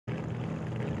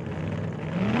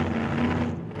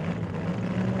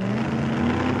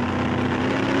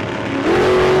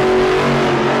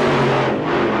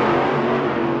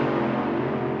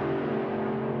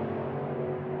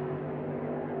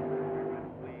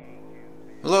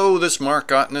Hello, this is Mark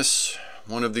Ottness,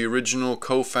 one of the original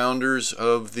co-founders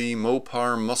of the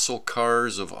Mopar Muscle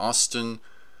Cars of Austin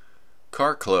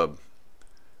Car Club.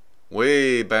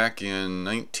 Way back in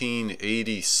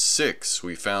 1986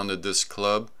 we founded this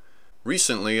club.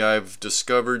 Recently I've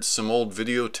discovered some old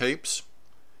videotapes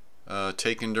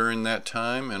taken during that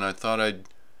time, and I thought I'd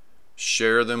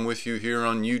share them with you here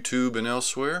on YouTube and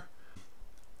elsewhere.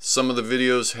 Some of the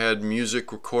videos had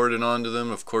music recorded onto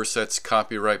them. Of course, that's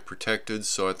copyright protected,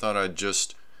 so I thought I'd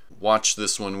just watch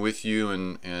this one with you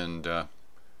and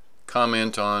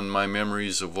comment on my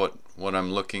memories of what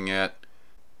I'm looking at.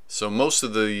 So most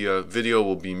of the video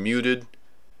will be muted.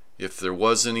 If there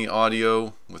was any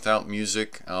audio without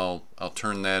music, I'll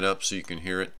turn that up so you can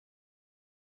hear it.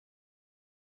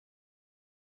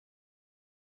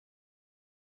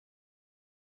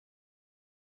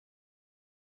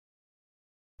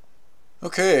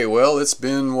 Okay, well, it's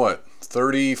been, what,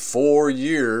 34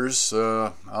 years.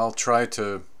 I'll try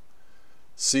to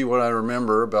see what I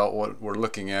remember about what we're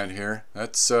looking at here.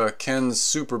 That's Ken's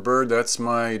Superbird. That's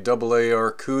my AA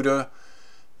Arcuda.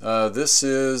 This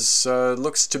is,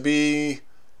 looks to be,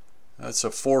 that's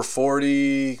a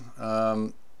 440.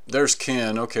 There's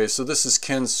Ken. Okay, so this is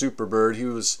Ken's Superbird. He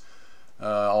was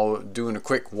doing a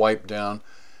quick wipe down.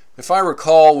 If I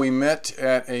recall, we met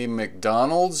at a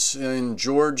McDonald's in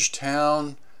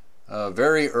Georgetown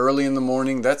very early in the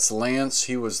morning. That's Lance.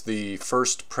 He was the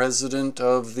first president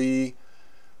of the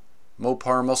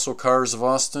Mopar Muscle Cars of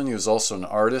Austin. He was also an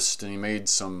artist, and he made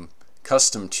some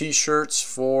custom t-shirts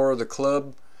for the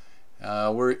club.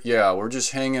 We're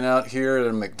just hanging out here at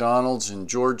a McDonald's in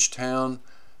Georgetown,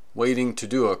 waiting to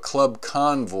do a club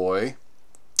convoy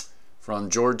from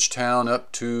Georgetown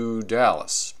up to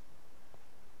Dallas.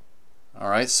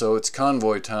 Alright, so it's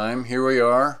convoy time. Here we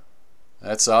are.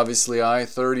 That's obviously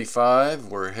I-35.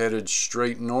 We're headed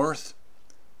straight north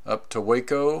up to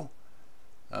Waco.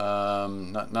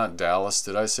 Not Dallas.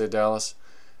 Did I say Dallas?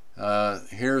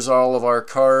 Here's all of our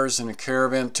cars in a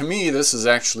caravan. To me, this is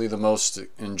actually the most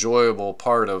enjoyable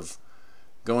part of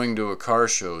going to a car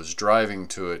show, is driving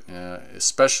to it,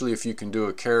 especially if you can do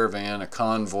a caravan, a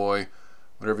convoy,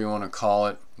 whatever you want to call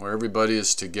it, where everybody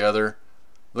is together.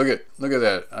 Look at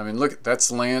that. I mean, look, that's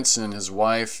Lance and his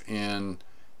wife in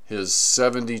his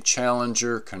 70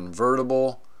 Challenger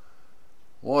convertible.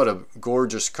 What a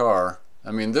gorgeous car.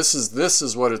 I mean, this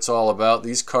is what it's all about.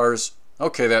 These cars.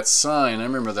 Okay, that sign, I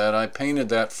remember that. I painted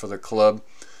that for the club.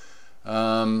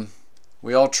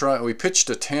 We pitched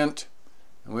a tent,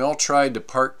 and we all tried to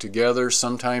park together.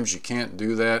 Sometimes you can't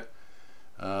do that.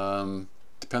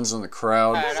 Depends on the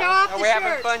crowd. Are we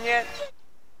having fun yet?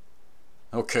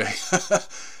 Okay.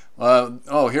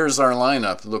 Oh, here's our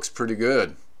lineup. It looks pretty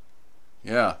good.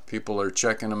 Yeah, people are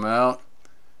checking them out.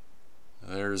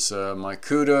 There's my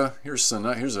Cuda. Here's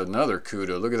another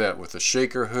Cuda. Look at that, with a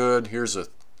shaker hood. Here's a,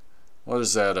 what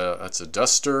is that? That's a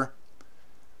Duster.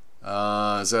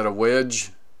 Is that a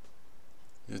Wedge?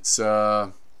 It's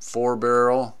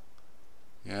 4-barrel.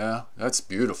 Yeah, that's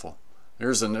beautiful.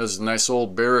 There's a nice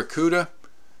old Barracuda.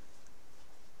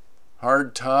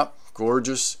 Hard top.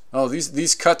 Gorgeous. Oh,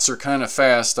 these cuts are kind of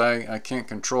fast. I can't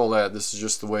control that. This is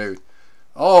just the way.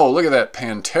 Oh, look at that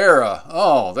Pantera.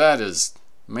 Oh, that is,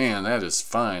 man, that is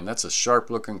fine. That's a sharp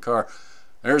looking car.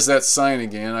 There's that sign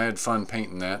again. I had fun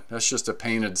painting that. That's just a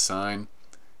painted sign.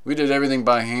 We did everything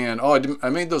by hand. Oh, I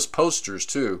made those posters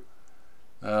too.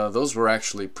 Those were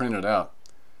actually printed out.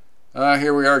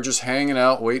 Here we are, just hanging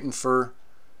out, waiting for.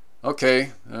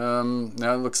 Okay.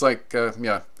 Now it looks like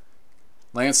yeah.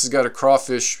 Lance has got a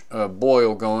crawfish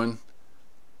boil going.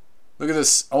 Look at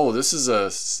this. Oh, this is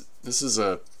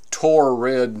a Tor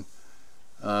red.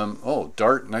 Oh,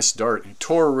 dart, nice dart.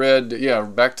 Tor red. Yeah,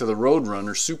 back to the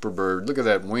Roadrunner Superbird. Look at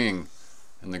that wing,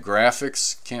 and the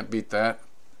graphics. Can't beat that.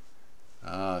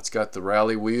 It's got the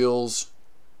rally wheels.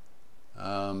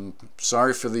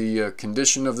 Sorry for the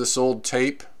condition of this old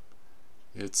tape.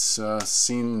 It's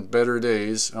seen better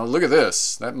days. Oh, look at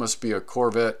this. That must be a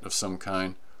Corvette of some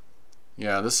kind.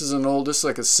 Yeah, this is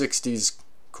like a 60s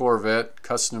Corvette,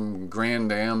 custom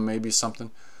Grand Am, maybe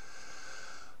something.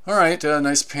 Alright,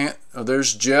 nice pant. Oh,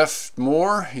 there's Jeff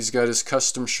Moore. He's got his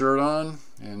custom shirt on.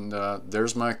 And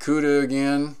there's my Cuda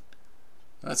again.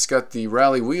 That's got the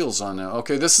rally wheels on now.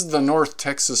 Okay, this is the North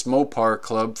Texas Mopar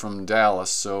Club from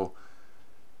Dallas, so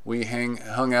we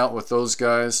hung out with those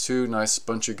guys too. Nice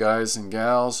bunch of guys and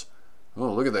gals.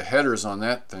 Oh, look at the headers on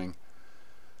that thing.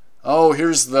 Oh,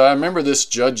 I remember this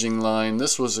judging line.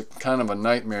 This was kind of a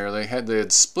nightmare. They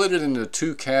had split it into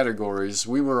two categories.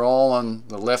 We were all on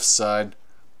the left side,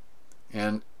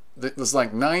 and it was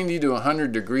like 90 to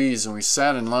 100 degrees, and we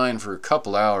sat in line for a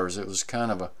couple hours. It was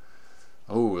kind of a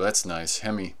Oh, that's nice.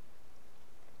 Hemi.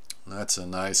 That's a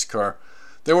nice car.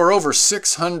 There were over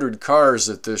 600 cars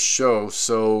at this show,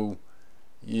 so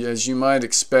as you might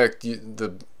expect,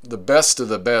 the best of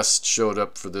the best showed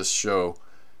up for this show,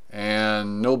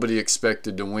 and nobody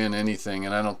expected to win anything,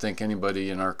 and I don't think anybody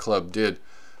in our club did.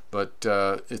 But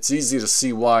it's easy to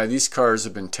see why. These cars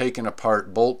have been taken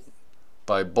apart bolt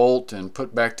by bolt and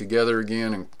put back together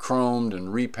again and chromed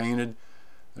and repainted.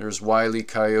 There's Wile E.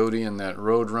 Coyote and that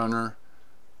Roadrunner.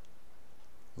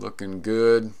 Looking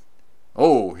good.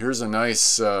 Oh, here's a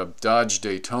nice Dodge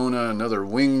Daytona, another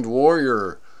Winged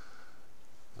Warrior.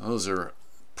 Those are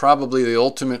probably the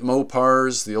ultimate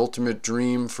Mopars. The ultimate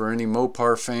dream for any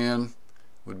Mopar fan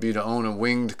would be to own a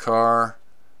winged car.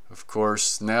 Of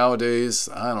course, nowadays,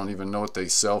 I don't even know what they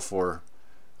sell for.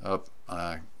 I'm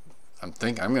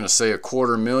going to say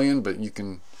 $250,000, but you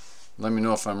can let me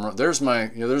know if I'm wrong. There's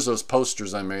there's those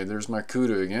posters I made. There's my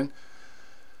Cuda again.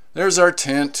 There's our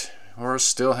tent. We're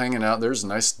still hanging out. There's a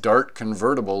nice Dart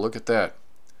convertible. Look at that.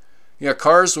 Yeah,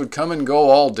 cars would come and go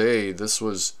all day. This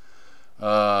was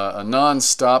a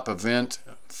non-stop event,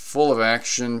 full of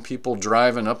action. People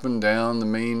driving up and down the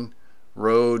main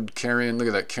road, carrying, look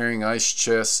at that, carrying ice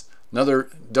chests. Another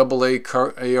AA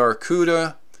AR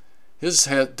Cuda. His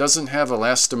head doesn't have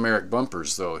elastomeric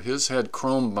bumpers though. His had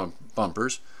chrome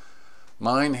bumpers.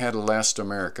 Mine had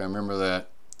elastomeric. I remember that.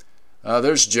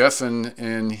 There's Jeff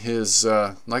and his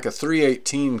like a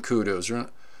 318 Cuda.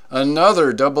 Another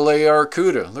AA AR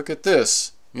Cuda. Look at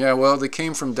this. Yeah, well, they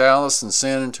came from Dallas and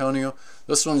San Antonio.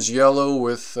 This one's yellow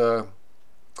with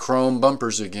chrome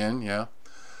bumpers again. Yeah.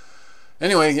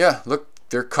 Anyway, yeah, look,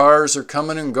 their cars are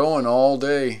coming and going all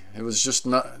day. It was just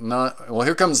not well,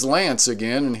 here comes Lance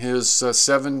again in his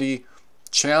 70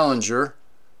 Challenger.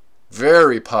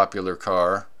 Very popular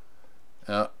car.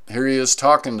 Here he is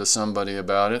talking to somebody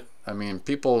about it. I mean,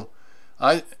 people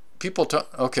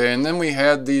talk, okay, and then we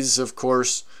had these, of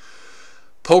course,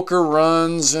 poker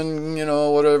runs and, you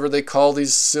know, whatever they call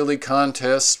these silly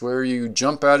contests where you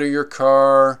jump out of your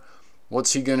car.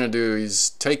 What's he gonna do?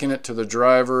 He's taking it to the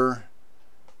driver.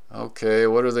 Okay,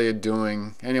 what are they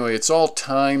doing? Anyway, it's all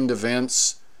timed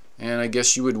events, and I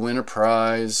guess you would win a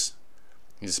prize.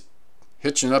 He's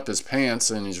hitching up his pants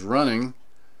and he's running.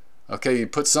 Okay, you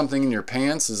put something in your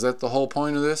pants. Is that the whole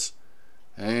point of this?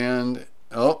 And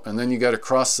oh, and then you got to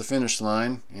cross the finish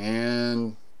line,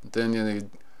 and then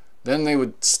they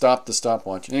would stop the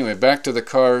stopwatch. Anyway, back to the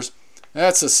cars.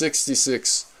 That's a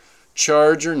 66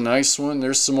 Charger, nice one.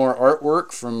 There's some more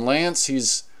artwork from Lance.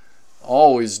 He's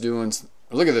always doing.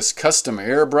 Look at this custom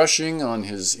airbrushing on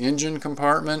his engine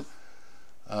compartment.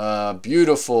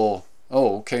 Beautiful.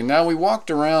 Oh, okay. Now we walked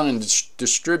around and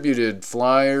distributed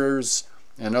flyers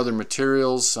and other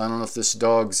materials. I don't know if this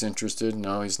dog's interested.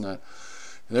 No, he's not.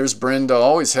 There's Brenda,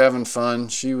 always having fun.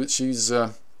 She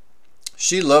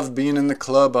loved being in the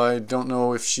club. I don't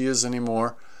know if she is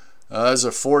anymore. There's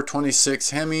a 426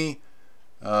 Hemi,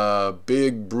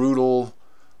 big, brutal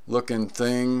looking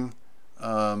thing.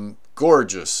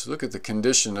 Gorgeous. Look at the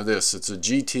condition of this. It's a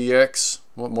GTX.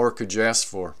 What more could you ask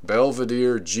for?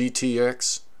 Belvedere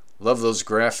GTX. Love those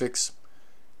graphics.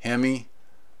 Hemi.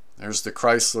 There's the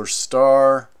Chrysler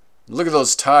Star. Look at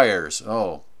those tires.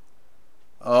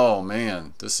 Oh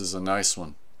man, this is a nice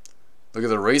one. Look at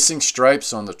the racing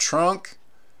stripes on the trunk.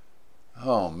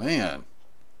 Oh man.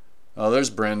 Oh,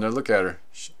 there's Brenda. Look at her.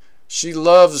 She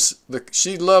loved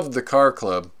the car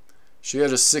club. She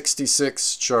had a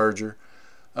 66 Charger.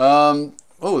 Oh,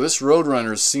 this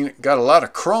Roadrunner's got a lot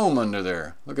of chrome under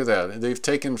there. Look at that. They've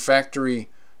taken factory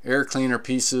air cleaner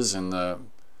pieces and the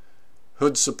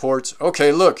hood supports.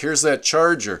 Okay, look, here's that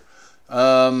Charger.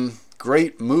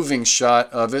 Great moving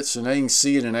shot of it, so now you can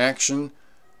see it in action.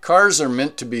 Cars are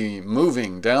meant to be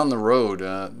moving down the road.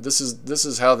 This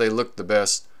is how they look the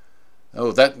best.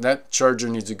 Oh, that Charger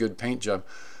needs a good paint job.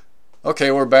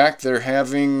 Okay, we're back. They're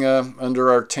having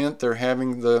under our tent. They're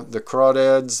having the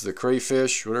crawdads, the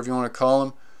crayfish, whatever you want to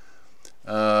call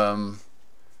them.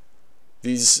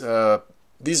 These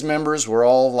members were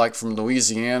all like from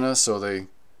Louisiana, so they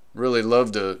really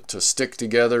love to stick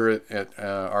together at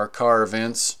our car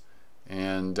events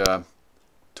and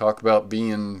talk about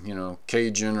being, you know,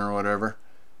 Cajun or whatever.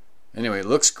 Anyway, it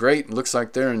looks great. It looks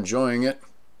like they're enjoying it.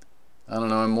 I don't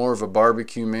know, I'm more of a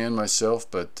barbecue man myself,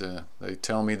 but they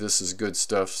tell me this is good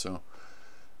stuff, so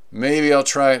maybe I'll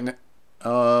try it.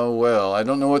 Well, I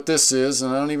don't know what this is,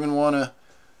 and I don't even want to,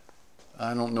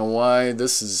 I don't know why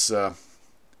this is, alright,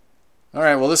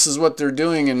 well, this is what they're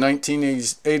doing in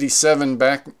 1987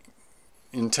 back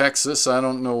in Texas. I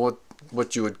don't know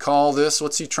what you would call this.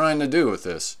 What's he trying to do with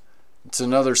this? It's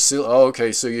another, oh,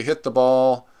 okay, so you hit the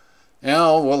ball,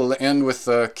 Now we'll end with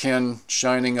Ken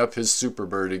shining up his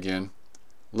Superbird again.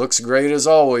 Looks great as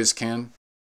always, Ken.